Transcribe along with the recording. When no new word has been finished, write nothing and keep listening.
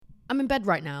I'm in bed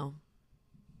right now.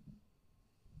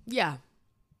 Yeah,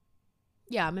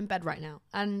 I'm in bed right now.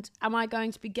 And am I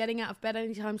going to be getting out of bed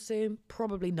anytime soon?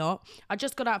 Probably not. I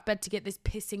just got out of bed to get this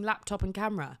pissing laptop and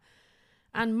camera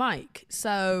and mic.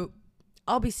 So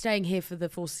I'll be staying here for the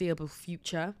foreseeable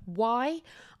future. Why?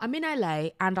 I'm in LA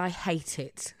and I hate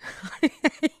it. I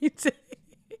hate it.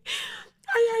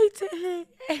 I hate it here.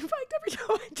 In fact, every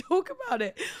time I talk about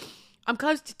it, I'm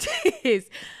close to tears.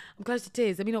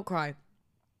 Let me not cry.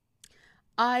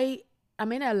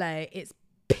 I'm in LA. It's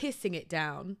pissing it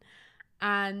down.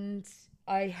 And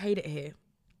I hate it here.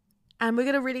 And we're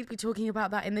going to really be talking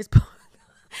about that in this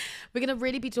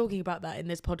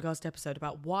podcast episode,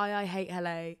 about why I hate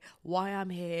LA, why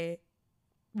I'm here.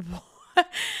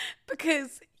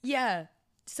 Because, yeah.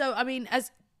 So, I mean,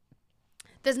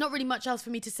 there's not really much else for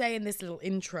me to say in this little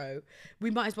intro. We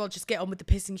might as well just get on with the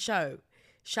pissing show.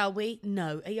 Shall we?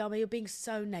 No. Ayame, you're being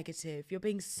so negative.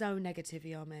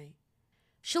 Ayame.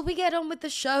 Shall we get on with the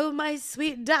show, my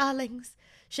sweet darlings?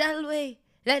 Shall we?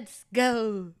 Let's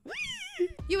go.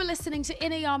 You are listening to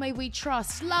In Ayame We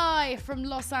Trust, live from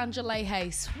Los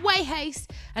Angeles. Way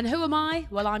haste. And who am I?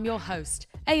 Well, I'm your host,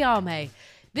 Ayame.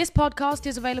 This podcast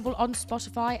is available on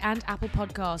Spotify and Apple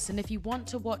Podcasts. And if you want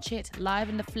to watch it live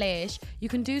in the flesh, you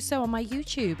can do so on my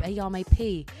YouTube, Ayame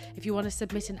P. If you want to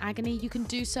submit an agony, you can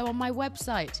do so on my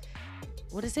website.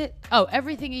 What is it? Oh,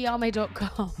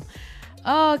 everythingayame.com.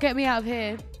 Oh, get me out of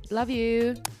here. Love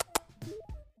you.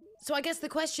 So I guess the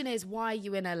question is, why are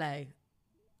you in LA?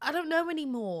 I don't know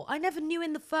anymore. I never knew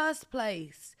in the first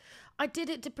place. I did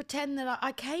it to pretend that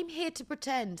I came here to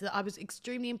pretend that I was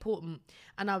extremely important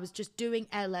and I was just doing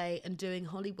LA and doing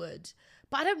Hollywood.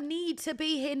 But I don't need to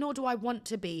be here, nor do I want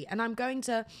to be. And I'm going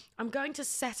to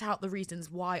set out the reasons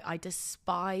why I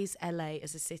despise LA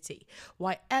as a city.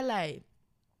 Why LA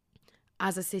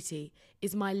as a city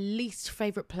is my least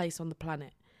favorite place on the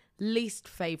planet. Least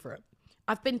favorite.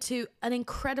 I've been to an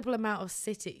incredible amount of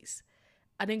cities.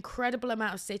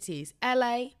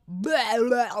 LA, blah,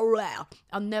 blah, blah.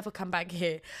 I'll never come back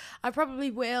here. I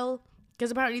probably will, because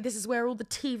apparently this is where all the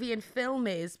TV and film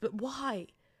is. But why?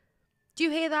 Do you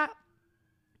hear that?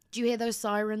 Do you hear those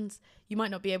sirens? You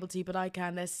might not be able to, but I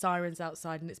can. There's sirens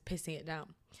outside and it's pissing it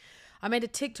down. I made a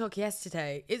TikTok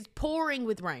yesterday. It's pouring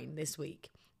with rain this week.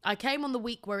 I came on the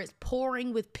week where it's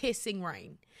pouring with pissing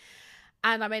rain.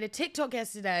 And I made a TikTok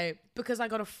yesterday because I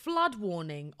got a flood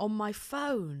warning on my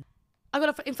phone.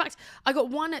 In fact, I got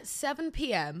one at 7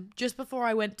 p.m. just before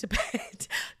I went to bed.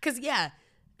 Because, yeah,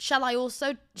 shall I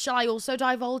also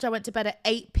divulge? I went to bed at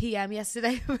 8 p.m.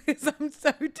 yesterday because I'm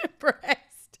so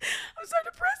depressed.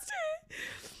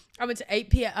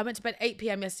 Here. I went to bed 8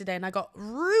 p.m. yesterday and I got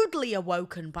rudely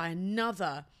awoken by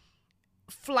another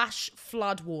flash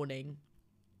flood warning.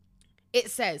 It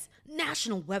says,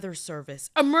 National Weather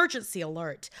Service, emergency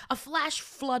alert. A flash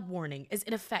flood warning is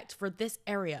in effect for this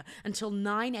area until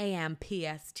 9 a.m.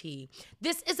 PST.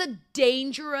 This is a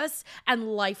dangerous and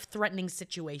life-threatening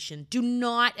situation. Do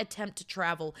not attempt to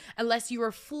travel unless you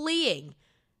are fleeing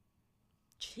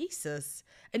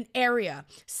an area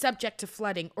subject to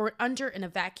flooding or under an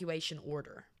evacuation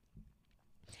order.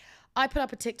 I put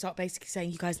up a TikTok basically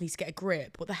saying, you guys need to get a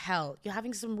grip. What the hell? You're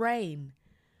having some rain.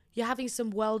 You're having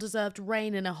some well-deserved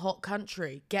rain in a hot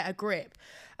country. Get a grip.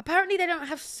 Apparently, they don't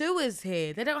have sewers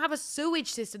here. They don't have a sewage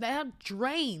system. They have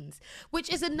drains, which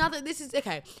is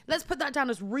okay, let's put that down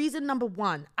as reason number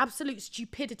one. Absolute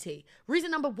stupidity.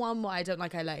 Reason number one why I don't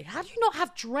like LA. How do you not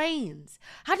have drains?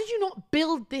 How did you not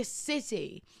build this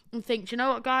city and think, do you know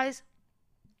what, guys?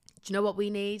 Do you know what we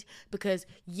need? Because,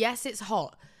 yes, it's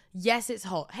hot.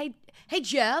 Hey,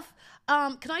 Jeff,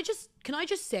 can I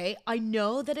just say, I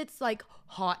know that it's like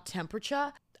hot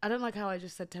temperature. I don't like how I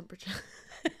just said temperature.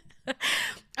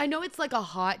 I know it's like a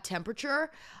hot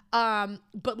temperature,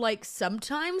 but like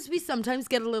sometimes we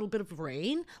get a little bit of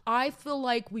rain. I feel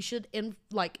like we should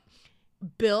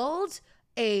build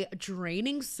a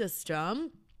draining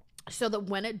system so that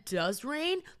when it does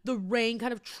rain, the rain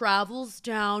kind of travels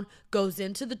down, goes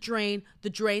into the drain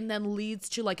then leads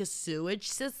to like a sewage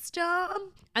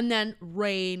system, and then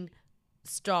rain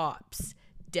stops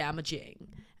damaging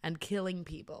and killing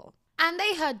people. And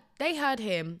they heard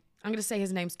him. I'm going to say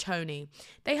his name's Tony.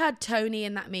 They heard Tony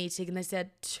in that meeting and they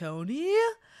said, Tony,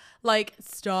 like,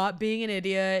 stop being an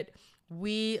idiot.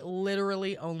 We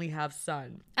literally only have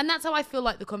sun. And that's how I feel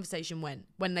like the conversation went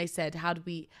when they said, how do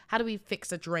we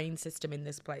fix a drain system in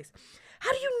this place?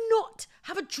 How do you not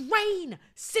have a drain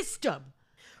system?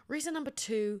 Reason number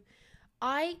two,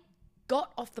 I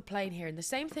got off the plane here and the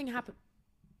same thing happened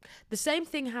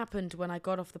when I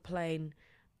got off the plane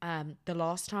the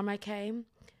last time I came.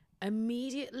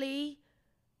 Immediately,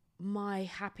 my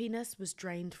happiness was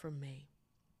drained from me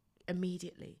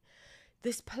immediately.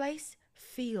 This place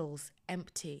feels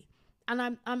empty.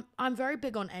 And I'm very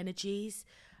big on energies.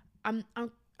 I'm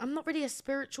not really a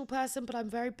spiritual person, but I'm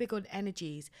very big on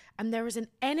energies. And there is an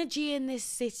energy in this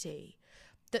city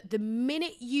that the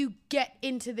minute you get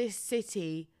into this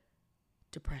city,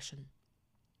 depression.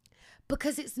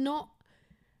 Because it's not,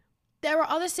 there are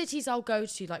other cities I'll go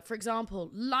to, like for example,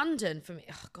 London for me.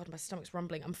 Oh God, my stomach's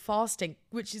rumbling. I'm fasting,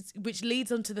 which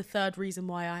leads on to the third reason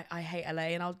why I hate LA,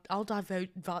 and I'll divulge,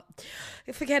 but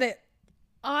forget it.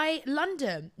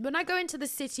 London, when I go into the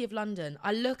city of London,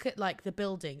 I look at like the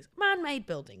buildings, man-made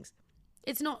buildings.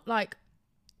 It's not like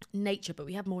nature, but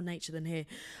we have more nature than here.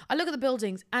 I look at the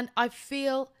buildings and I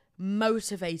feel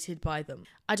motivated by them.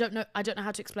 I don't know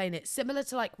how to explain it. Similar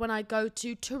to like when I go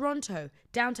to Toronto,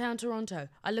 downtown Toronto,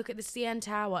 I look at the CN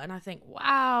Tower and I think,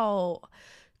 wow,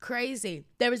 crazy.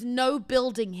 There is no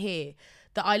building here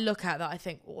that I look at that I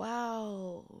think,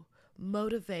 wow,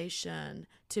 motivation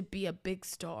to be a big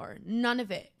star. None of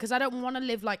it. Because I don't want to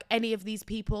live like any of these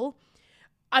people.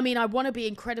 I mean, I want to be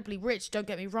incredibly rich, don't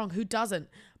get me wrong, who doesn't?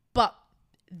 But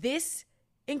this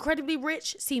incredibly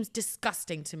rich seems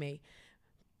disgusting to me.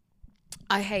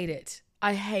 I hate it.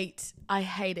 I hate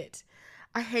it.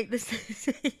 I hate this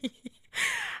city.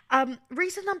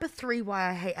 Reason number 3 why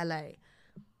I hate LA.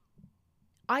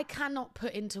 I cannot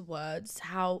put into words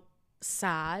how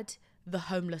sad the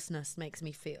homelessness makes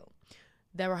me feel.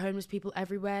 There are homeless people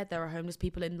everywhere. There are homeless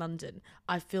people in London.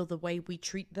 I feel the way we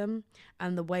treat them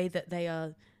and the way that they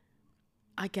are,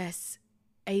 I guess,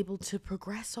 able to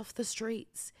progress off the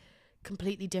streets,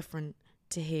 completely different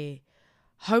to here.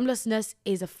 Homelessness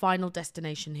is a final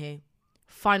destination here.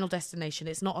 Final destination.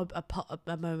 It's not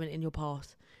a moment in your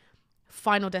path.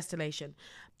 Final destination.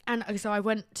 And so I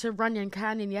went to Runyon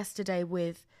Canyon yesterday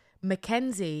with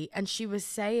Mackenzie, and she was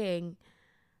saying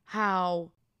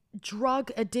how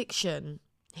drug addiction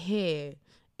here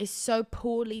is so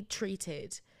poorly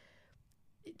treated,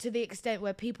 to the extent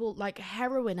where people like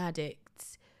heroin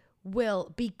addicts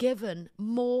will be given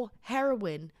more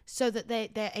heroin so that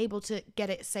they're able to get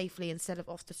it safely instead of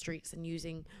off the streets and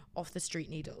using off the street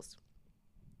needles,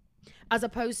 as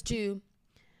opposed to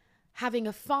having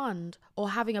a fund or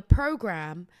having a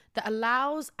program that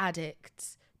allows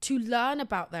addicts to learn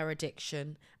about their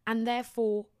addiction and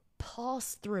therefore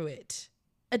pass through it.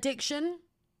 Addiction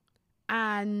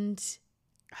and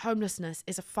homelessness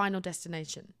is a final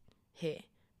destination here.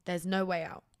 There's no way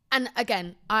out. And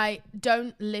again, I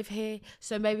don't live here,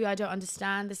 so maybe I don't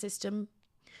understand the system.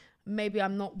 Maybe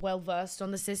I'm not well versed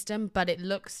on the system, but it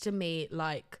looks to me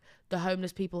like the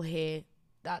homeless people here,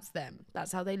 that's them.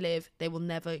 That's how they live. They will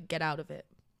never get out of it.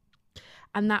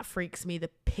 And that freaks me the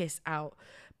piss out,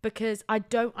 because I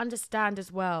don't understand as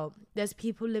well. There's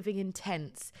people living in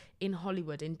tents in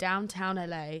Hollywood, in downtown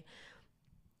LA.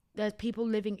 There's people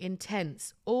living in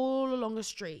tents all along a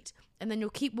street. And then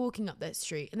you'll keep walking up that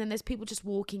street. And then there's people just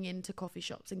walking into coffee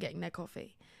shops and getting their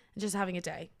coffee and just having a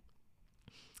day.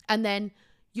 And then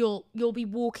you'll be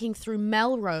walking through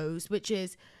Melrose, which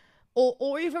is,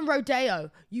 or even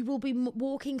Rodeo. You will be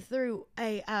walking through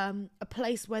a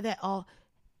place where there are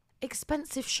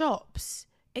expensive shops.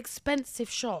 And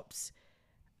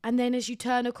then as you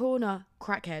turn a corner,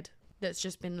 crackhead that's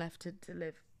just been left to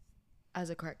live as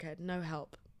a crackhead. No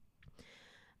help.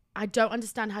 I don't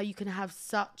understand how you can have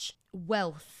such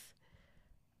wealth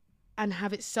and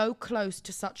have it so close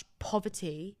to such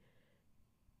poverty,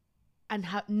 and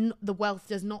the wealth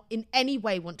does not in any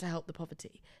way want to help the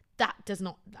poverty.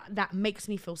 That makes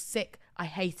me feel sick. I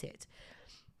hate it.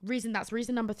 That's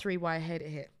reason number 3 why I hate it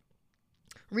here.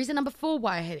 Reason number 4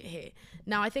 why I hate it here.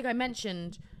 Now, I think I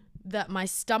mentioned that my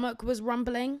stomach was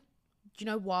rumbling. Do you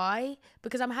know why?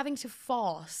 Because I'm having to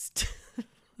fast.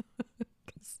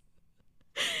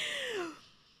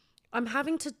 I'm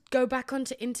having to go back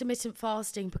onto intermittent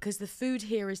fasting because the food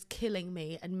here is killing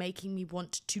me and making me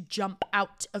want to jump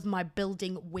out of my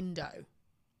building window.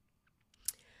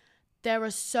 There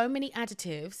are so many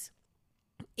additives,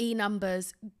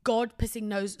 E-numbers, God pissing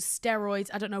nose, steroids.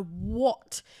 I don't know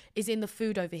what is in the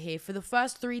food over here for the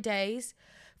first 3 days.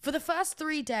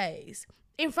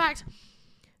 In fact,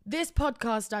 this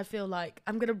podcast, I feel like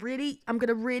I'm gonna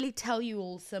really tell you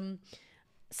all some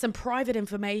private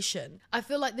information. I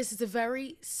feel like this is a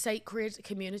very sacred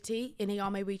community. In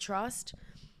Iyame we trust.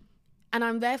 And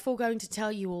I'm therefore going to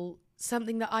tell you all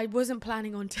something that I wasn't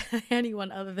planning on telling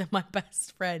anyone other than my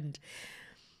best friend.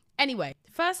 Anyway,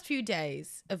 the first few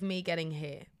days of me getting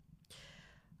here,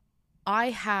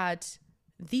 I had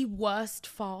the worst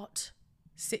fart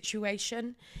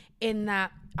situation in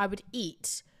that I would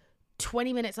eat.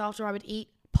 20 minutes after I would eat,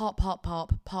 pop, pop,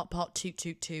 pop, pop, pop, toot,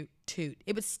 toot, toot, toot.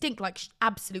 It would stink like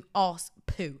absolute arse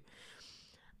poo.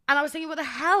 And I was thinking, what the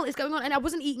hell is going on? And I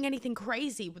wasn't eating anything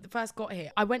crazy when I first got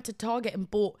here. I went to Target and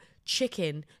bought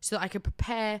chicken so that I could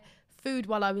prepare food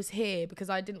while I was here because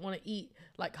I didn't want to eat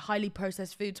like highly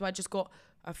processed food. So I just got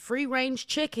a free-range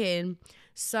chicken,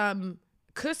 some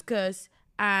couscous,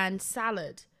 and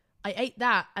salad. I ate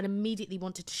that and immediately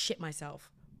wanted to shit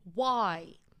myself.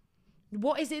 Why?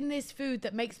 What is in this food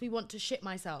that makes me want to shit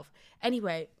myself?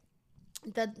 Anyway,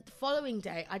 the following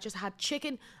day, I just had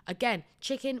chicken,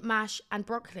 mash, and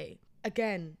broccoli.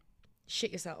 Again,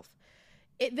 shit yourself.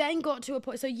 It then got to a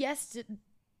point, so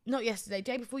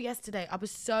day before yesterday, I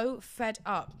was so fed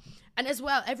up. And as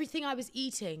well, everything I was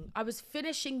eating, I was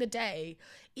finishing the day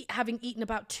having eaten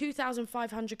about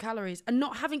 2,500 calories and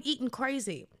not having eaten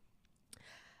crazy.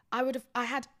 I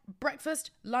had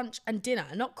breakfast, lunch, and dinner.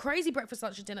 Not crazy breakfast,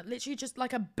 lunch, and dinner. Literally just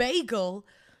like a bagel,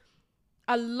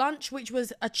 a lunch which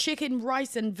was a chicken,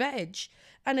 rice, and veg,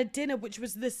 and a dinner which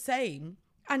was the same,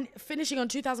 and finishing on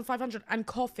 2,500, and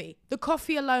coffee. The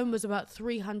coffee alone was about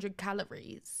 300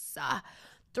 calories.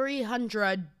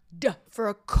 300 for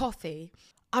a coffee.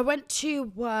 I went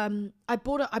to, I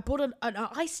bought an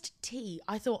iced tea.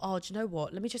 I thought, oh, do you know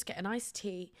what? Let me just get an iced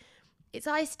tea. It's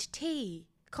iced tea.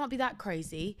 Can't be that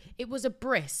crazy. It was a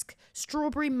brisk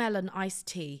strawberry melon iced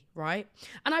tea, right?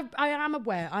 And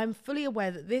I'm fully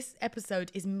aware that this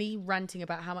episode is me ranting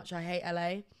about how much I hate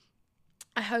LA.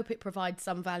 I hope it provides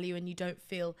some value and you don't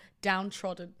feel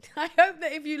downtrodden. I hope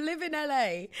that if you live in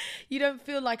LA, you don't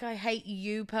feel like I hate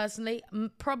you personally.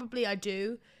 Probably I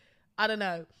do. I don't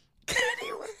know.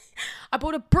 Anyway, I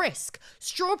bought a brisk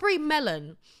strawberry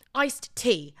melon iced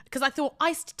tea because I thought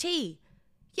iced tea.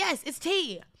 Yes, it's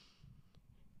tea.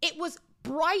 It was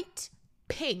bright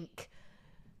pink.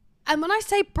 And when I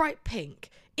say bright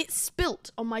pink, it spilt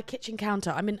on my kitchen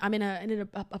counter. I'm in a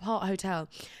apart hotel.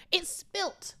 It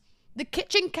spilt. The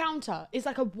kitchen counter is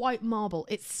like a white marble.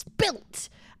 It spilt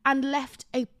and left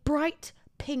a bright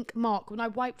pink mark. When I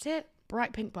wiped it,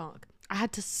 bright pink mark. I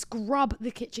had to scrub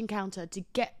the kitchen counter to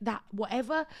get that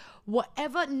whatever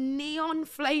neon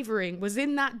flavoring was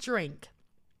in that drink.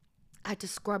 I had to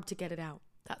scrub to get it out.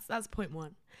 That's point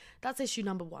one. That's issue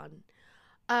number one.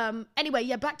 Anyway,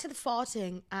 yeah, back to the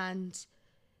farting. And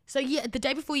so, yeah, the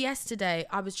day before yesterday,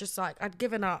 I was just like, I'd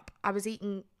given up. I was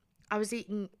eating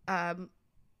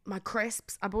my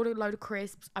crisps. I bought a load of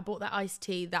crisps. I bought that iced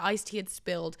tea. That iced tea had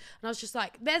spilled. And I was just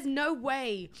like, there's no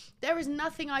way. There is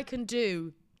nothing I can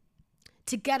do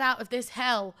to get out of this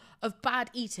hell of bad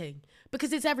eating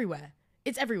because it's everywhere.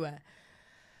 It's everywhere.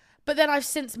 But then I've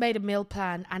since made a meal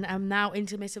plan and I'm now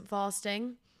intermittent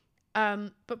fasting.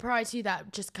 But prior to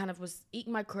that, just kind of was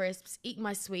eating my crisps, eating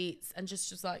my sweets, and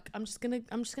just like I'm just gonna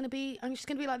be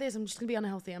like this. I'm just gonna be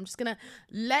unhealthy. I'm just gonna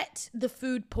let the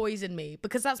food poison me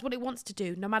because that's what it wants to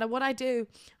do. No matter what I do,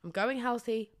 I'm going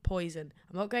healthy, poison.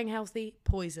 I'm not going healthy,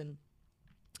 poison.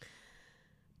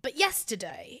 But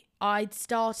yesterday, I'd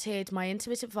started my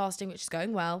intermittent fasting, which is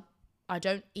going well. I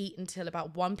don't eat until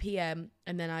about 1 p.m.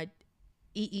 and then I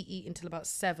eat until about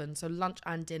 7. So lunch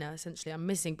and dinner, essentially. I'm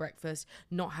missing breakfast,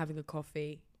 not having a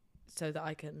coffee so that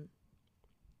I can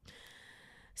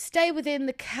stay within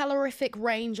the calorific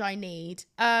range I need.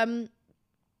 But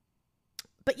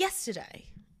yesterday,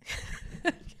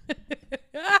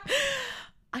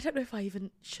 I don't know if I even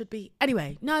should be.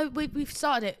 Anyway, no, we've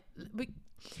started it.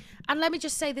 And let me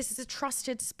just say, this is a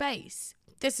trusted space.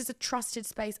 This is a trusted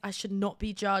space. I should not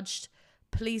be judged.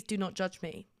 Please do not judge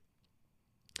me.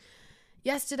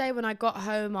 Yesterday, when I got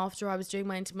home after I was doing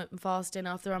my intermittent fasting,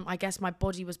 after I guess my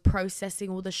body was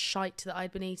processing all the shite that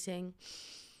I'd been eating,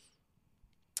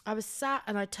 I was sat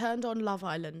and I turned on Love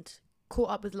Island,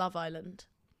 caught up with Love Island,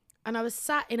 and I was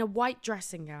sat in a white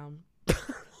dressing gown.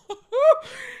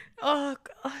 Oh,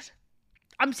 God.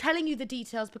 I'm telling you the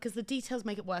details because the details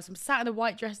make it worse. I'm sat in a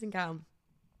white dressing gown.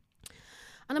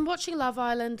 And I'm watching Love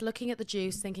Island, looking at the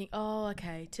juice, thinking, oh,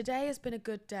 okay, today has been a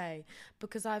good day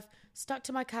because I've stuck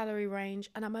to my calorie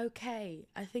range and I'm okay.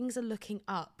 Things are looking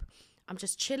up. I'm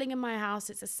just chilling in my house.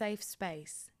 It's a safe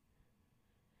space.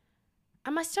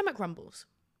 And my stomach rumbles.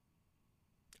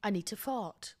 I need to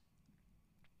fart.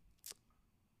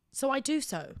 So I do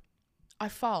so. I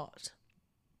fart.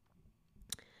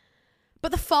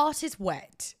 But the fart is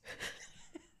wet.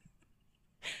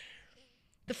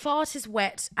 The fart is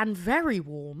wet and very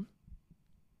warm.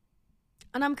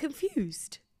 And I'm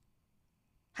confused.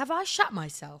 Have I shat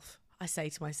myself? I say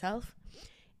to myself.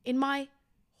 In my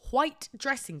white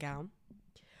dressing gown,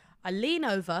 I lean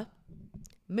over,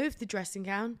 move the dressing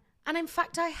gown, and in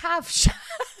fact I have shat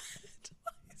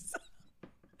myself.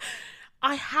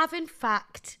 I have in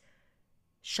fact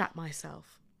shat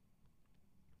myself.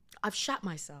 I've shat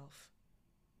myself.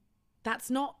 That's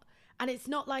not, and it's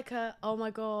not like a, oh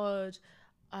my God,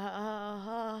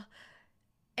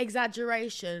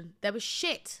 exaggeration. There was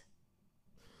shit.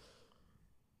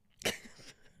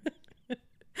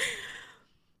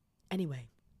 Anyway,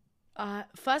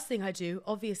 first thing I do,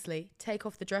 obviously, take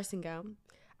off the dressing gown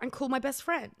and call my best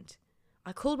friend.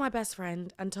 I called my best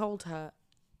friend and told her,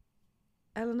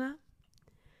 Eleanor,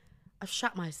 I've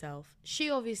shat myself. She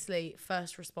obviously,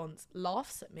 first response,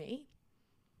 laughs at me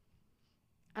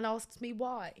and asks me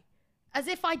why. As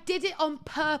if I did it on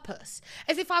purpose.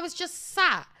 As if I was just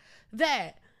sat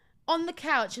there on the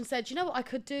couch and said, you know what I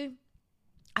could do?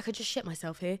 I could just shit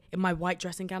myself here in my white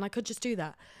dressing gown. I could just do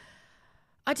that.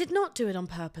 I did not do it on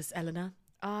purpose, Eleanor.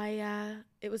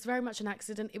 It was very much an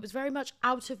accident. It was very much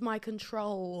out of my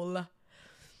control.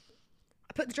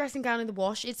 I put the dressing gown in the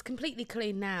wash. It's completely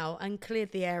clean now and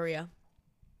cleared the area.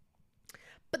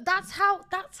 But that's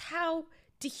how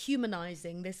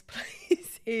dehumanizing this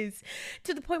place is,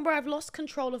 to the point where I've lost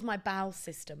control of my bowel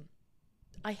system.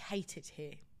 I hate it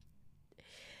here.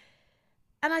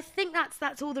 And I think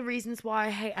that's all the reasons why I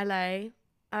hate LA.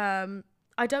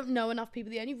 I don't know enough people.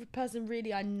 The only person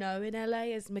really I know in LA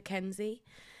is Mackenzie,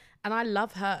 and I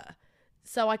love her.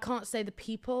 So I can't say the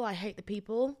people. I hate the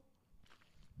people.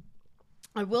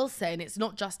 I will say, and it's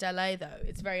not just LA though,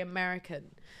 it's very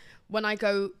American. When I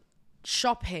go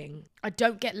shopping, I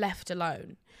don't get left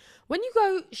alone. When you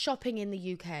go shopping in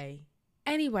the UK,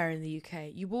 anywhere in the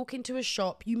UK, you walk into a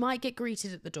shop, you might get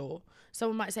greeted at the door.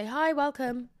 Someone might say, hi,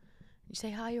 welcome. You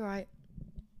say, hi, you're right.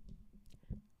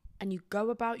 And you go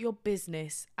about your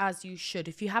business as you should.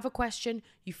 If you have a question,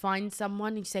 you find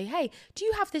someone and you say, hey, do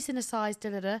you have this in a size,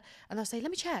 da-da-da? And they'll say,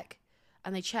 let me check.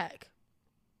 And they check.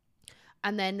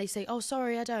 And then they say, oh,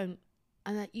 sorry, I don't.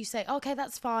 And then you say, okay,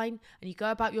 that's fine. And you go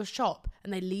about your shop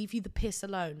and they leave you the piss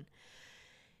alone.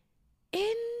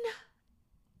 In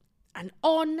and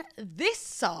on this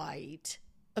side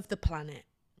of the planet,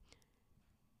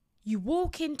 you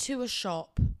walk into a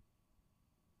shop.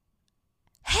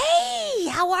 Hey,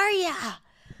 how are ya?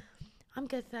 I'm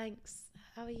good, thanks.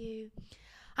 How are you?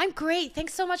 I'm great.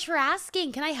 Thanks so much for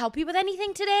asking. Can I help you with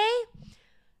anything today?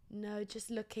 No, just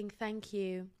looking. Thank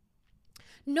you.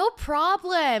 No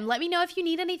problem. Let me know if you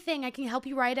need anything. I can help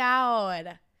you right out.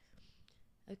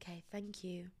 Okay, thank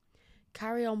you.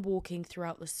 Carry on walking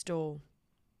throughout the store.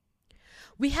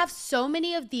 We have so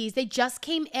many of these. They just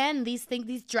came in. These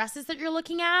dresses that you're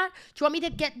looking at. Do you want me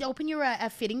to open your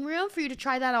fitting room for you to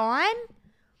try that on?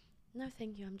 No,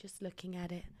 thank you. I'm just looking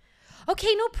at it.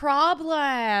 Okay, no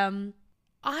problem.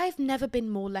 I've never been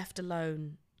more left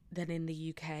alone than in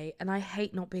the UK, and I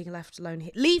hate not being left alone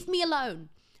here. Leave me alone.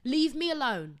 Leave me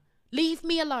alone. Leave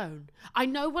me alone. I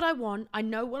know what I want. I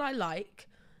know what I like.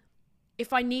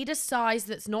 If I need a size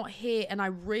that's not here and I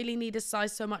really need a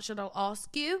size so much that I'll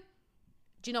ask you,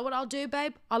 do you know what I'll do,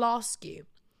 babe? I'll ask you.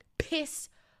 Piss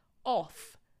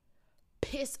off.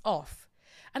 Piss off.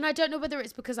 And I don't know whether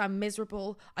it's because I'm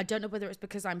miserable. I don't know whether it's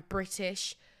because I'm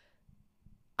British.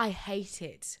 I hate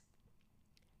it.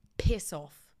 Piss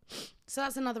off. So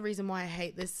that's another reason why I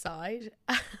hate this side.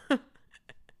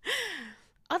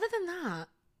 Other than that,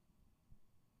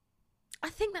 I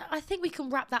think we can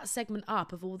wrap that segment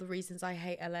up of all the reasons I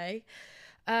hate LA.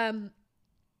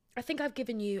 I think I've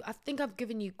given you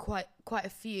quite a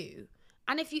few.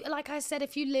 And if you, like I said,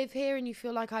 if you live here and you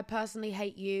feel like I personally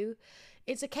hate you,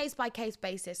 it's a case by case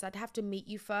basis. I'd have to meet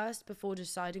you first before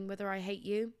deciding whether I hate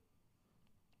you.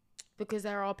 Because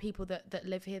there are people that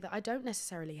live here that I don't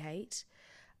necessarily hate.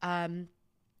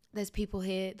 There's people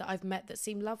here that I've met that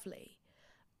seem lovely.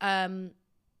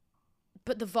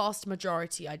 But the vast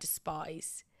majority I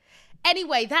despise.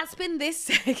 Anyway, that's been this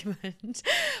segment.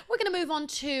 We're going to move on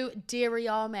to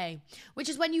Diariame, which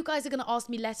is when you guys are going to ask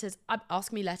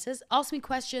me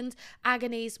questions,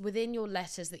 agonies within your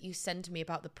letters that you send to me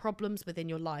about the problems within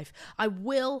your life. I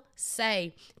will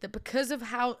say that because of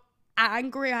how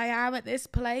angry I am at this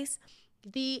place,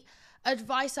 the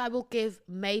advice I will give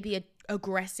may be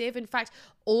aggressive. In fact,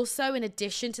 also in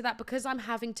addition to that, because I'm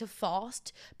having to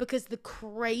fast, because the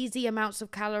crazy amounts of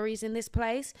calories in this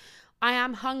place, I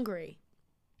am hungry.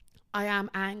 I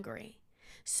am angry.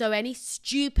 So any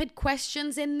stupid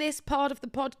questions in this part of the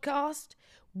podcast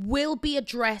will be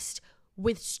addressed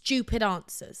with stupid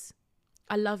answers.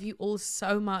 I love you all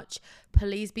so much.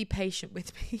 Please be patient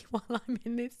with me while I'm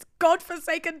in this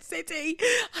godforsaken city.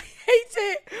 I hate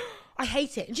it. I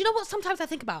hate it. And do you know what sometimes I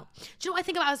think about? Do you know what I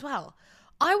think about as well?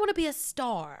 I want to be a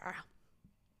star.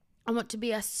 I want to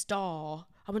be a star.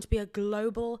 I want to be a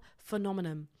global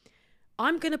phenomenon.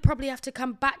 I'm going to probably have to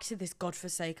come back to this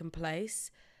godforsaken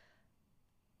place.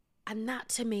 And that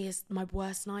to me is my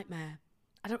worst nightmare.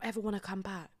 I don't ever want to come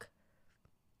back.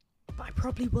 But I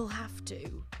probably will have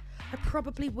to. I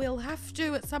probably will have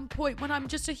to at some point when I'm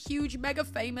just a huge, mega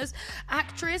famous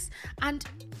actress and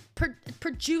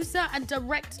producer and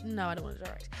direct. No, I don't want to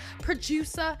direct.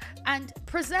 Producer and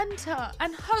presenter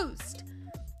and host.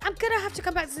 I'm going to have to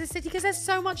come back to this city because there's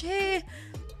so much here.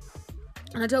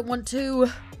 And I don't want to.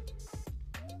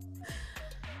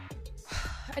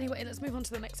 Anyway, let's move on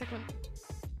to the next segment.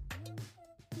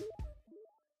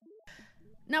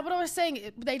 Now, what I was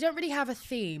saying, they don't really have a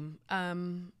theme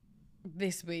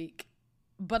this week.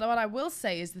 But what I will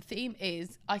say is the theme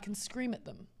is I can scream at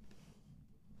them.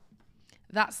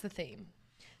 That's the theme.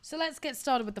 So let's get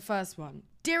started with the first one.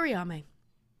 Dear Yami,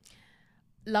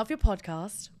 love your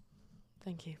podcast.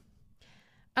 Thank you.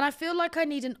 And I feel like I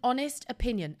need an honest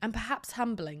opinion and perhaps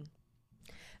humbling.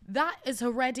 That is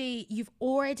already, you've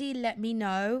already let me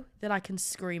know that I can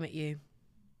scream at you.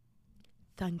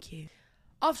 Thank you.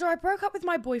 After I broke up with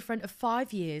my boyfriend of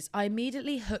 5 years, I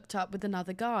immediately hooked up with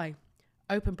another guy.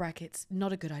 Open brackets,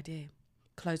 not a good idea.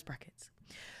 Close brackets.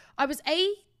 I was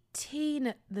 18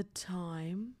 at the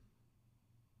time.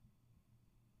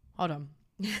 Hold on.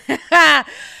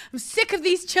 I'm sick of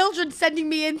these children sending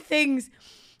me in things.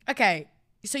 Okay,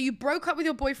 so you broke up with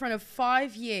your boyfriend of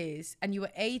 5 years and you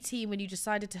were 18 when you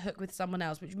decided to hook with someone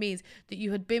else, which means that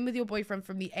you had been with your boyfriend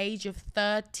from the age of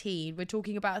 13. We're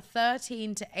talking about a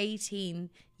 13 to 18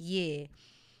 year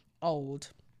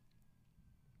old.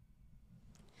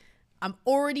 I'm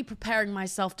already preparing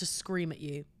myself to scream at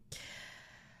you.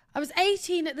 I was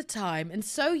 18 at the time and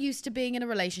so used to being in a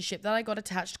relationship that I got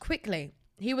attached quickly.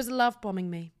 He was love bombing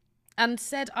me and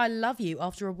said, I love you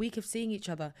after a week of seeing each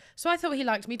other. So I thought he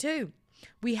liked me too.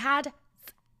 We had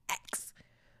sex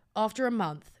after a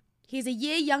month. He's a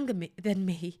year younger than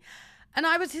me and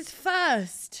I was his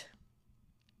first.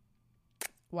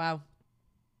 Wow.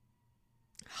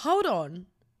 Hold on.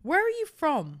 Where are you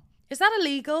from? Is that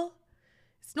illegal?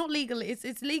 It's not legal.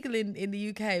 It's legal in the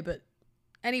UK, but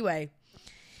anyway.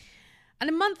 And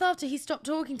a month after, he stopped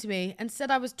talking to me and said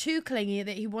I was too clingy,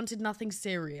 that he wanted nothing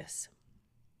serious.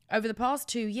 Over the past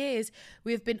 2 years,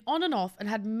 we have been on and off and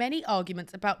had many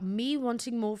arguments about me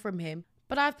wanting more from him,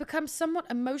 but I've become somewhat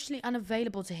emotionally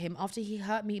unavailable to him after he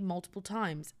hurt me multiple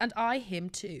times, and I him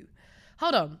too.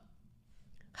 Hold on.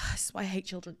 This is why I hate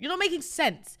children. You're not making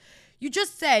sense. You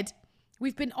just said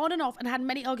we've been on and off and had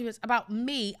many arguments about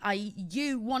me,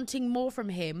 you wanting more from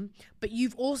him, but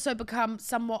you've also become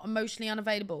somewhat emotionally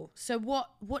unavailable. So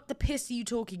what the piss are you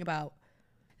talking about?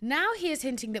 Now he is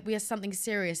hinting that we are something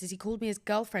serious as he called me his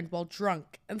girlfriend while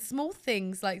drunk, and small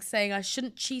things like saying I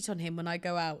shouldn't cheat on him when I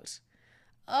go out.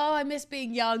 Oh, I miss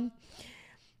being young.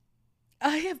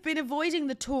 I have been avoiding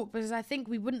the talk because I think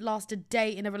we wouldn't last a day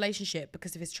in a relationship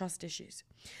because of his trust issues.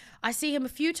 I see him a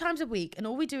few times a week and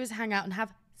all we do is hang out and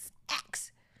have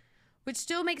sex, which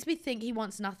still makes me think he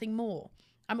wants nothing more.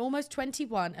 I'm almost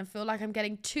 21 and feel like I'm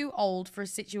getting too old for a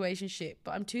situationship,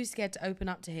 but I'm too scared to open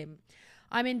up to him.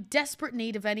 I'm in desperate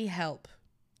need of any help.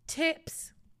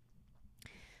 Tips?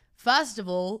 First of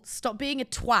all, stop being a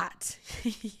twat.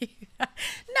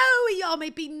 No,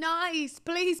 Yami, be nice.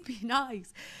 Please be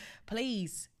nice.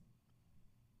 Please.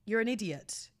 You're an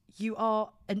idiot. You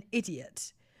are an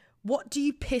idiot. What do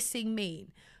you pissing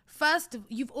mean? First of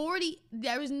all,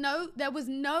 there was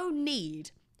no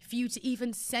need for you to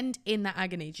even send in that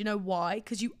agony. Do you know why?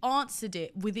 Because you answered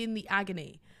it within the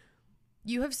agony.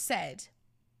 You have said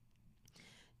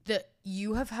that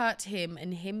you have hurt him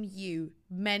and him you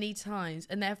many times,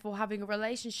 and therefore having a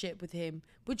relationship with him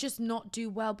would just not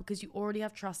do well because you already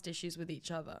have trust issues with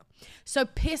each other. So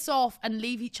piss off and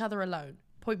leave each other alone.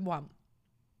 Point 1.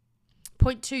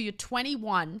 Point 2, you're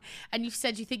 21 and you've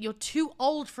said you think you're too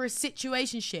old for a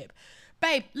situationship.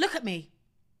 Babe, look at me.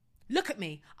 Look at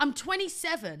me. I'm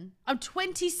 27. I'm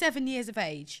 27 years of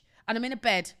age and I'm in a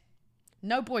bed.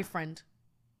 No boyfriend.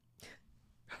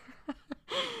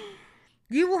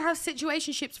 You will have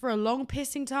situationships for a long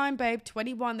pissing time, babe.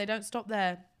 21, they don't stop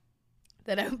there.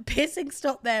 They don't pissing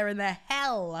stop there in their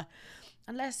hell.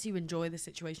 Unless you enjoy the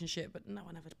situationship, but no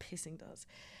one ever pissing does.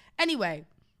 Anyway,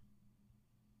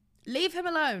 leave him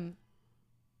alone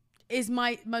is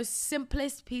my most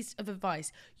simplest piece of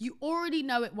advice. You already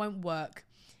know it won't work.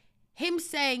 Him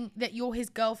saying that you're his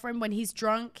girlfriend when he's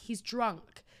drunk, he's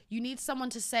drunk. You need someone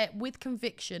to say it with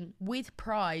conviction, with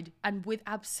pride, and with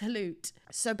absolute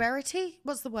sobriety.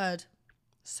 What's the word?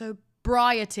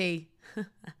 Sobriety.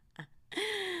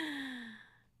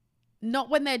 Not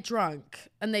when they're drunk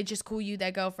and they just call you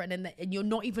their girlfriend and you're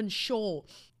not even sure.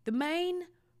 The main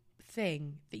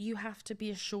thing that you have to be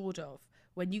assured of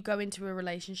when you go into a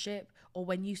relationship or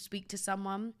when you speak to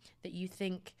someone that you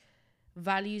think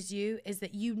values you is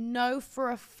that you know for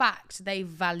a fact they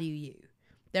value you.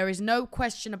 There is no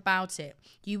question about it.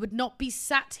 You would not be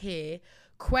sat here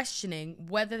questioning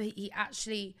whether he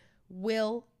actually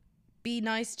will be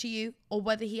nice to you or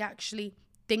whether he actually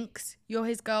thinks you're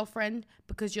his girlfriend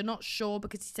because you're not sure,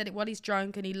 because he said it while he's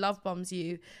drunk and he love bombs you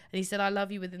and he said I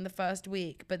love you within the first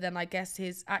week, but then I guess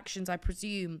his actions, I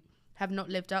presume, have not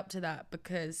lived up to that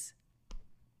because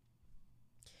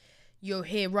you're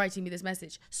here writing me this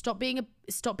message. Stop being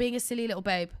a silly little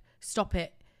babe. Stop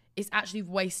it. It's actually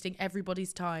wasting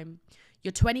everybody's time.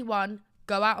 You're 21.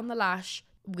 Go out on the lash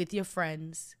with your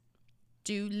friends.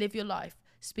 Do live your life.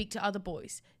 Speak to other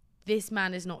boys. This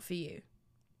man is not for you.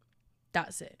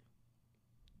 That's it.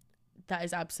 That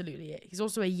is absolutely it. He's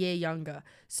also a year younger.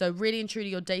 So really and truly,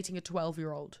 you're dating a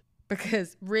 12-year-old.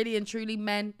 Because really and truly,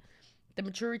 men, the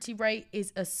maturity rate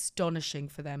is astonishing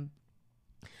for them.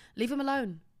 Leave him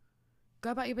alone.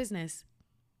 Go about your business.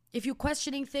 If you're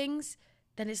questioning things,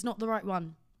 then it's not the right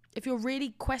one. If you're really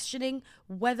questioning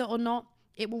whether or not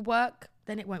it will work,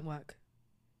 then it won't work.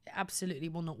 It absolutely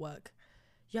will not work.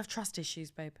 You have trust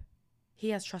issues, babe.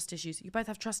 He has trust issues. You both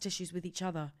have trust issues with each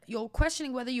other. You're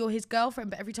questioning whether you're his girlfriend,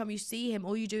 but every time you see him,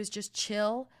 all you do is just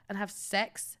chill and have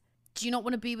sex. Do you not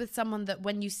want to be with someone that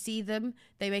when you see them,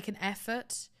 they make an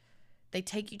effort? They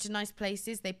take you to nice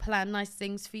places. They plan nice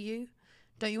things for you.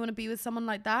 Don't you want to be with someone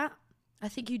like that? I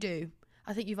think you do.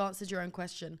 I think you've answered your own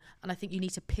question. And I think you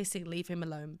need to pissing leave him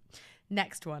alone.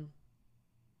 Next one.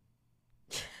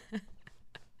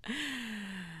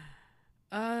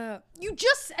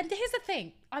 And here's the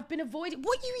thing. I've been avoiding.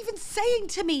 What are you even saying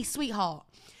to me, sweetheart?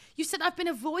 You said I've been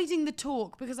avoiding the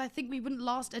talk because I think we wouldn't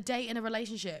last a day in a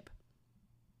relationship.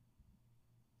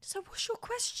 So what's your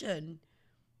question?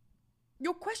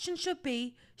 Your question should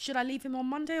be, should I leave him on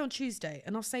Monday or Tuesday?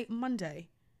 And I'll say Monday.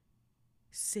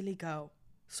 Silly girl.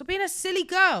 Stop being a silly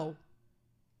girl.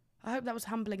 I hope that was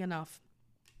humbling enough.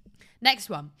 Next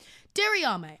one. Dear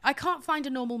Iyame, I can't find a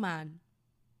normal man.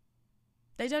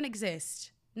 They don't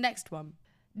exist. Next one.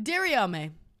 Dear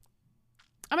Iyame,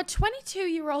 I'm a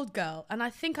 22-year-old girl and I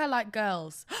think I like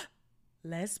girls.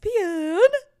 Lesbian.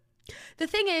 The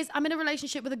thing is, I'm in a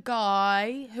relationship with a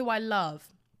guy who I love.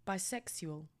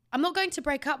 Bisexual. I'm not going to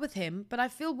break up with him, but I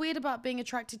feel weird about being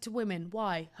attracted to women.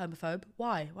 Why? Homophobe.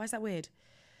 Why? Why is that weird?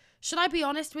 Should I be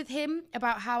honest with him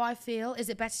about how I feel? Is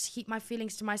it better to keep my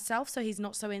feelings to myself so he's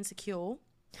not so insecure?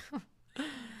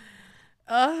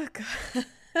 Oh, God.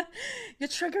 You're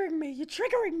triggering me. You're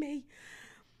triggering me.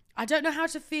 I don't know how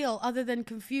to feel other than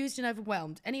confused and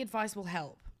overwhelmed. Any advice will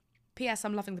help. P.S.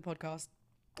 I'm loving the podcast.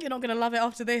 You're not going to love it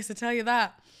after this, I tell you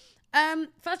that.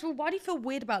 First of all, why do you feel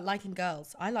weird about liking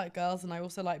girls? I like girls and I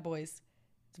also like boys.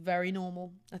 It's very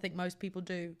normal. I think most people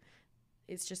do.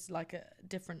 It's just like a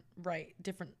different rate,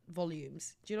 different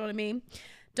volumes. Do you know what I mean?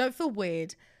 Don't feel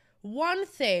weird. One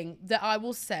thing that I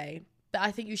will say that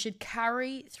I think you should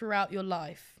carry throughout your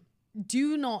life.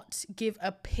 Do not give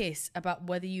a piss about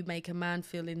whether you make a man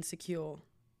feel insecure.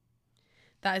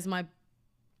 That is my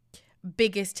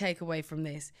biggest takeaway from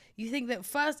this. You think that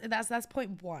first, that's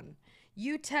point one.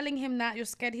 You telling him that you're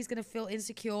scared he's going to feel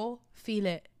insecure, feel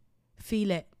it.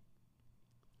 Feel it.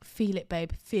 Feel it,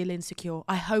 babe. Feel insecure.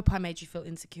 I hope I made you feel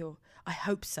insecure. I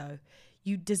hope so.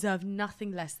 You deserve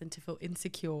nothing less than to feel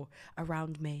insecure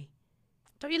around me.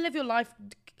 Don't you live your life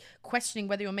questioning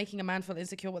whether you're making a man feel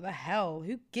insecure? What the hell?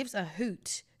 Who gives a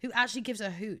hoot? Who actually gives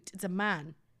a hoot? It's a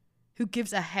man. Who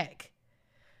gives a heck?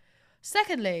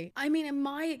 Secondly, I mean, in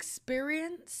my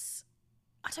experience,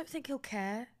 I don't think he'll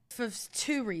care for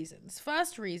two reasons.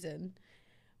 First reason,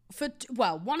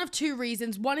 one of two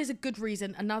reasons. One is a good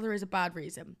reason, another is a bad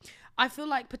reason. I feel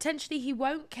like potentially he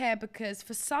won't care because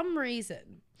for some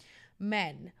reason,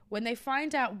 men, when they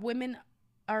find out women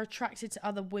are attracted to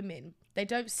other women, they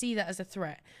don't see that as a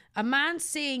threat. A man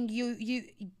seeing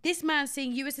this man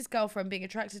seeing you as his girlfriend being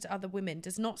attracted to other women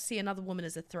does not see another woman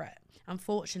as a threat,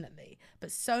 unfortunately.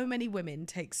 But so many women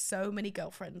take so many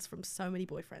girlfriends from so many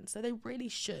boyfriends, so they really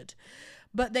should.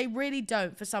 But they really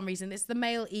don't for some reason. It's the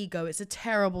male ego. It's a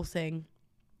terrible thing.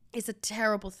 It's a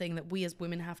terrible thing that we as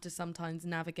women have to sometimes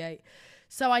navigate.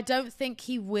 So I don't think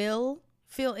he will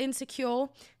feel insecure.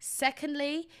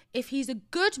 Secondly, if he's a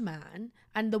good man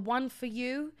and the one for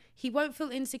you, he won't feel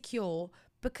insecure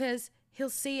because he'll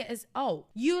see it as, oh,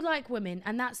 you like women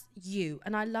and that's you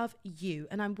and I love you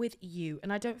and I'm with you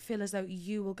and I don't feel as though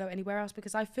you will go anywhere else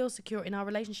because I feel secure in our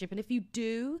relationship. And if you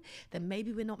do, then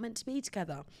maybe we're not meant to be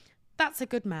together. That's a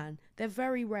good man. They're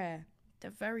very rare.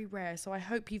 They're very rare. So I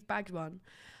hope you've bagged one.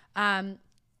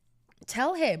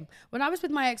 Tell him. When I was with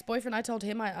my ex-boyfriend, I told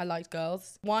him I liked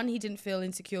girls. One, he didn't feel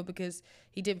insecure because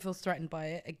he didn't feel threatened by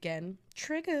it. Again,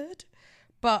 triggered.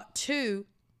 But 2,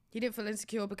 he didn't feel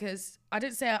insecure because I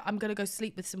didn't say I'm going to go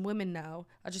sleep with some women now.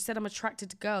 I just said I'm attracted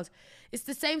to girls. It's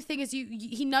the same thing as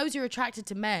he knows you're attracted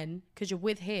to men because you're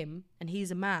with him and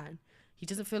he's a man. He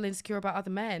doesn't feel insecure about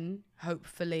other men,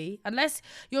 hopefully. Unless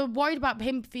you're worried about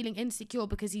him feeling insecure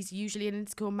because he's usually an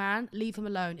insecure man, leave him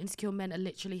alone. Insecure men are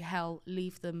literally hell.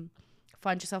 Leave them.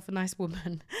 Find yourself a nice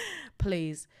woman,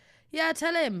 please. Yeah,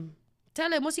 tell him.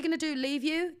 Tell him, what's he going to do? Leave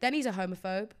you? Then he's a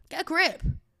homophobe. Get a grip.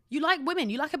 You like women.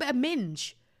 You like a bit of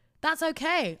minge. That's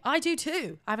okay. I do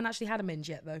too. I haven't actually had a minge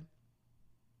yet, though.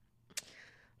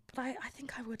 But I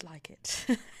think I would like it.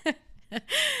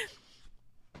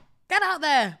 Get out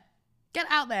there. Get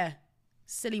out there,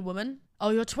 silly woman.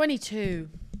 Oh, you're 22.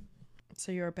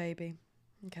 So you're a baby.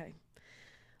 Okay.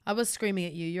 I was screaming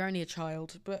at you. You're only a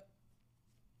child. But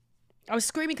I was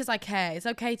screaming because I care. It's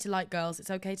okay to like girls. It's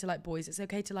okay to like boys. It's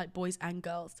okay to like boys and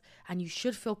girls. And you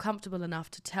should feel comfortable enough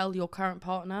to tell your current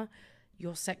partner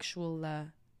your sexual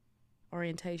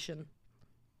orientation.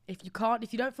 If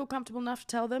you don't feel comfortable enough to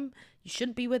tell them, you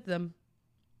shouldn't be with them.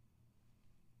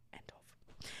 End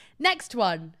of. Next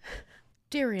one.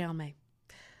 Dear Iyame,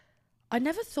 I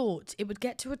never thought it would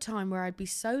get to a time where I'd be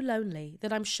so lonely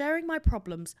that I'm sharing my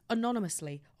problems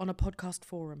anonymously on a podcast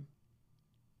forum.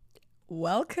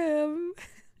 Welcome.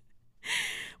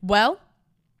 Well,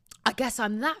 I guess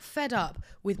I'm that fed up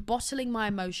with bottling my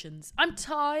emotions. I'm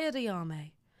tired,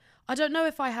 Iyame. I don't know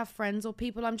if I have friends or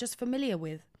people I'm just familiar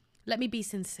with. Let me be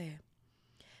sincere.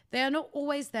 They are not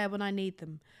always there when I need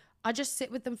them. I just sit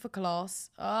with them for class.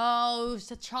 Oh,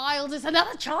 it's a child. It's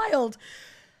another child.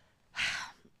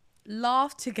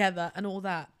 Laugh together and all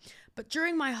that. But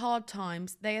during my hard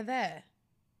times, they are there.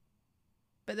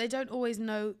 But they don't always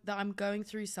know that I'm going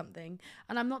through something.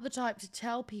 And I'm not the type to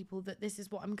tell people that this is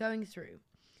what I'm going through.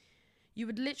 You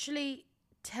would literally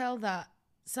tell that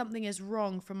something is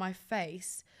wrong from my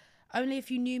face only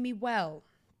if you knew me well.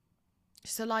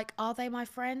 So like, are they my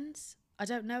friends? I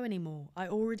don't know anymore. I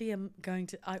already want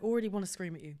to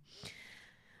scream at you.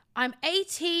 I'm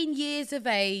 18 years of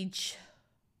age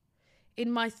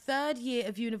in my 3rd year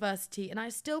of university, and I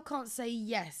still can't say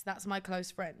yes, that's my close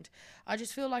friend. I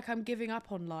just feel like I'm giving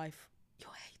up on life.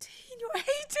 You're 18. You're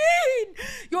 18.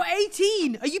 You're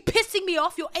 18. Are you pissing me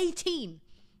off? You're 18.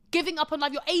 Giving up on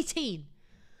life. You're 18.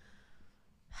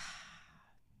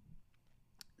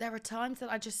 There are times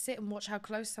that I just sit and watch how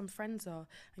close some friends are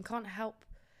and can't help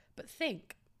but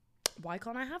think, why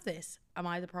can't I have this? Am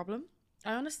I the problem?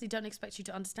 I honestly don't expect you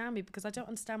to understand me because I don't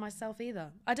understand myself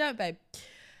either. I don't, babe.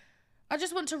 I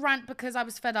just want to rant because I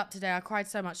was fed up today. I cried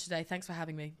so much today. Thanks for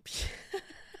having me.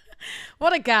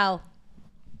 What a gal.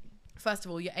 First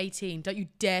of all, you're 18. Don't you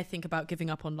dare think about giving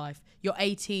up on life. You're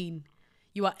 18.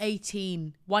 You are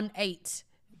 18. 1-8.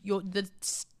 The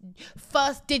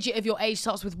first digit of your age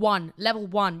starts with 1. Level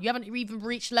 1. You haven't even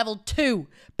reached level 2.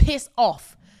 Piss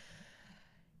off.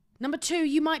 Number 2,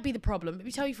 you might be the problem. Let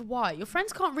me tell you for why. Your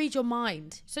friends can't read your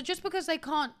mind. So just because they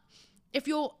can't, if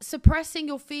you're suppressing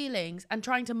your feelings and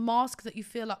trying to mask that you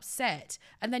feel upset,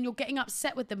 and then you're getting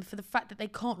upset with them for the fact that they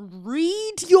can't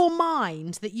read your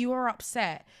mind that you are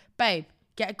upset, babe,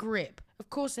 get a grip. Of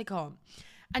course they can't.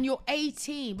 And you're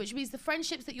 18, which means the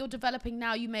friendships that you're developing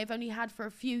now, you may have only had for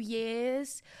a few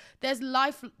years. There's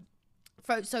lifelong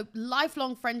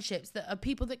friendships that are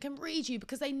people that can read you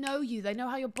because they know you. They know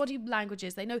how your body language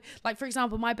is. They know, like, for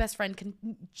example, my best friend can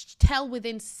tell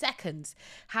within seconds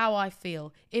how I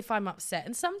feel if I'm upset.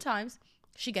 And sometimes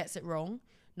she gets it wrong.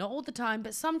 Not all the time,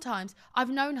 but sometimes. I've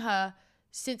known her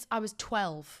since I was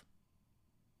 12.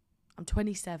 I'm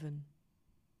 27.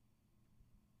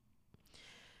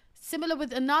 Similar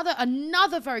with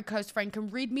another very close friend can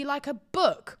read me like a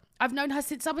book. I've known her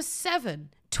since I was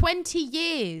 7. 20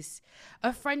 years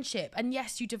of friendship. And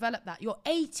yes, you develop that. You're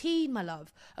 18, my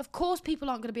love. Of course, people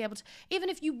aren't going to be able to, even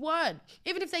if you weren't,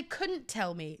 even if they couldn't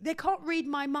tell me, they can't read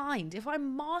my mind. If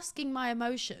I'm masking my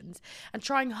emotions and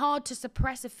trying hard to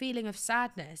suppress a feeling of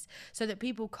sadness so that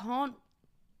people can't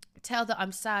tell that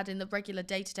I'm sad in the regular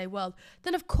day-to-day world,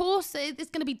 then of course it's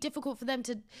going to be difficult for them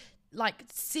to like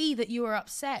see that you are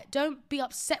upset. Don't be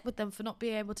upset with them for not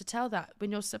being able to tell that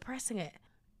when you're suppressing it.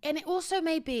 And it also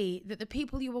may be that the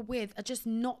people you are with are just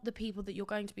not the people that you're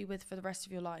going to be with for the rest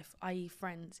of your life, i.e.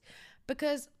 friends.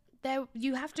 Because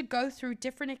you have to go through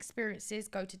different experiences,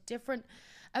 go to different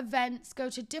events, go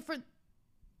to different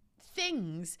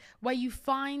things where you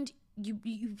find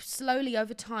you slowly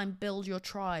over time build your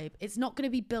tribe. It's not going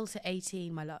to be built at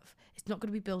 18, my love. It's not going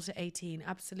to be built at 18.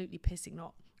 Absolutely pissing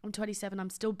not. I'm 27. I'm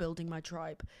still building my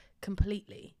tribe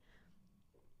completely.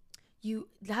 You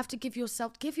have to give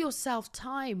yourself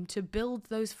time to build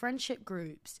those friendship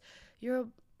groups. You're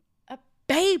a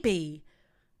baby.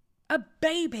 A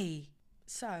baby.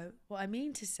 So what I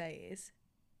mean to say is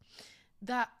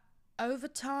that over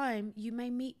time you may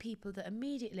meet people that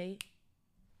immediately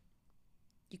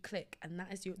you click, and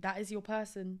that is your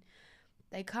person.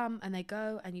 They come and they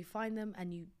go, and you find them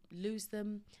and you lose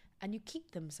them and you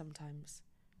keep them sometimes.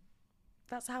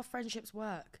 That's how friendships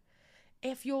work.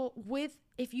 The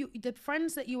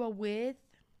friends that you are with,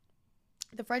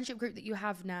 the friendship group that you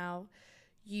have now,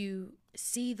 you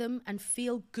see them and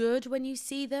feel good when you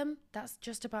see them, that's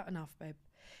just about enough, babe.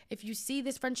 If you see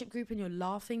this friendship group and you're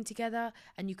laughing together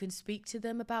and you can speak to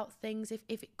them about things,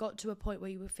 if it got to a point where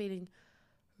you were feeling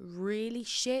really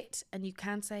shit and you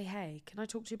can say, hey, can I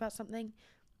talk to you about something?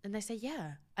 And they say,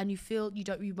 yeah. And you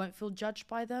won't feel judged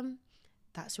by them.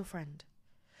 That's your friend.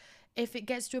 If it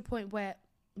gets to a point where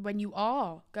when you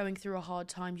are going through a hard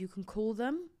time, you can call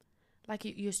them, like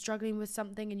you're struggling with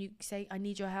something and you say, I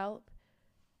need your help,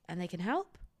 and they can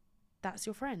help, that's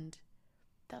your friend.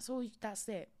 That's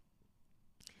it.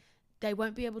 They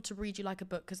won't be able to read you like a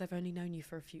book because they've only known you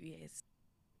for a few years.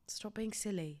 Stop being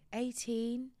silly.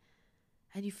 18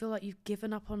 and you feel like you've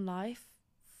given up on life?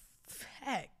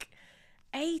 Heck,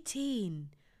 18.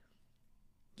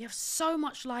 You have so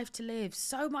much life to live,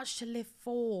 so much to live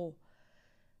for.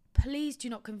 Please do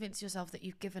not convince yourself that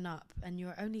you've given up and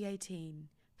you're only 18.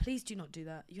 Please do not do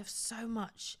that. You have so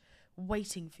much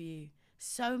waiting for you.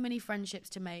 So many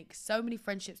friendships to make, so many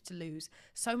friendships to lose,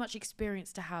 so much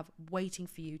experience to have waiting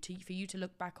for you to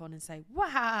look back on and say,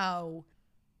 wow.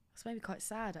 That's maybe quite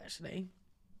sad, actually.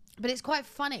 But it's quite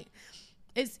funny.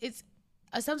 It's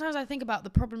sometimes I think about the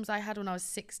problems I had when I was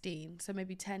 16, so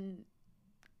maybe 10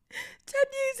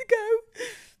 years ago.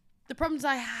 The problems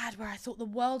I had where I thought the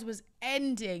world was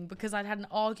ending because I'd had an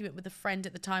argument with a friend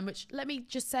at the time, which, let me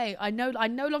just say, I no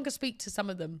longer speak to some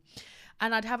of them.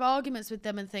 And I'd have arguments with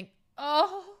them and think,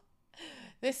 oh,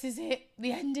 this is it.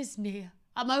 The end is near.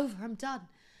 I'm over. I'm done.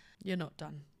 You're not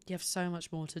done. You have so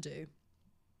much more to do.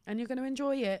 And you're going to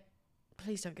enjoy it.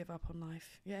 Please don't give up on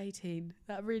life. You're 18.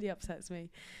 That really upsets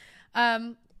me.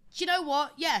 Do you know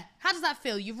what? Yeah. How does that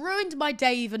feel? You've ruined my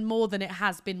day even more than it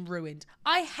has been ruined.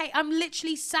 I'm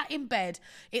literally sat in bed.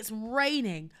 It's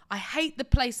raining. I hate the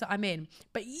place that I'm in.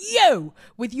 But you,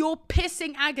 with your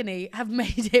pissing agony, have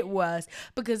made it worse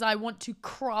because I want to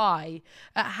cry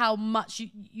at how much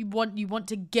you want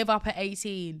to give up at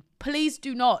 18. Please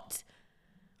do not.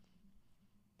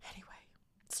 Anyway,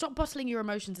 stop bottling your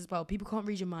emotions as well. People can't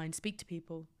read your mind. Speak to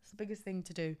people. It's the biggest thing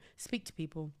to do. Speak to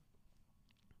people.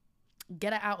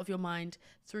 Get it out of your mind,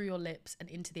 through your lips and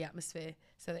into the atmosphere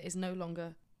so that it's no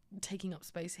longer taking up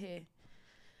space here.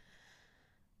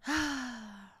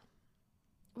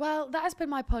 Well, that has been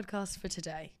my podcast for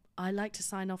today. I like to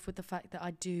sign off with the fact that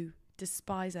I do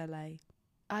despise LA.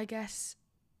 I guess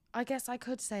I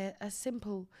could say a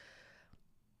simple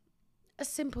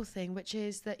thing, which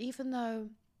is that even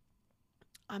though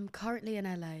I'm currently in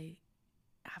LA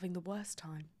having the worst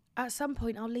time, at some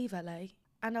point I'll leave LA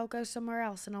and I'll go somewhere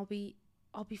else and I'll be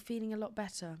feeling a lot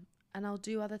better and I'll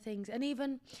do other things. And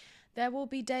even there will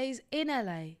be days in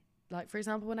LA, like for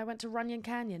example, when I went to Runyon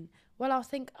Canyon, well, I'll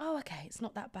think, oh, okay, it's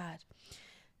not that bad.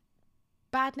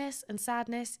 Badness and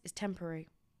sadness is temporary.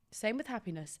 Same with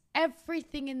happiness.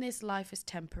 Everything in this life is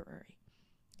temporary.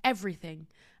 Everything.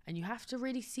 And you have to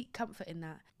really seek comfort in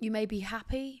that. You may be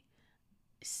happy,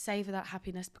 savor that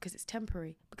happiness because it's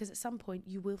temporary, because at some point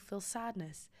you will feel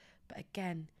sadness. But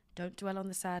again, don't dwell on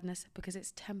the sadness because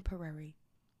it's temporary.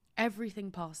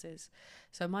 Everything passes.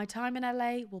 So my time in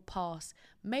LA will pass.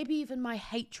 Maybe even my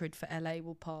hatred for LA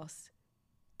will pass.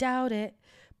 Doubt it,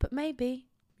 but maybe.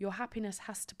 Your happiness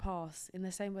has to pass in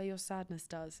the same way your sadness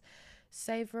does.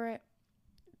 Savor it,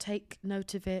 take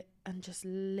note of it, and just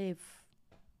live.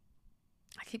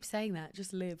 I keep saying that,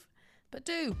 just live. But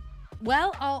do.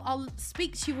 Well, I'll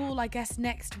speak to you all, I guess,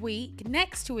 next week.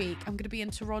 Next week, I'm going to be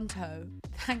in Toronto.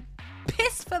 Thank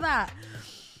piss for that.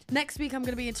 Next week, I'm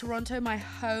going to be in Toronto, my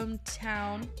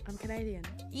hometown. I'm Canadian.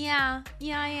 Yeah,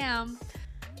 I am.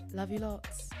 Love you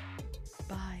lots.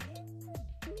 Bye.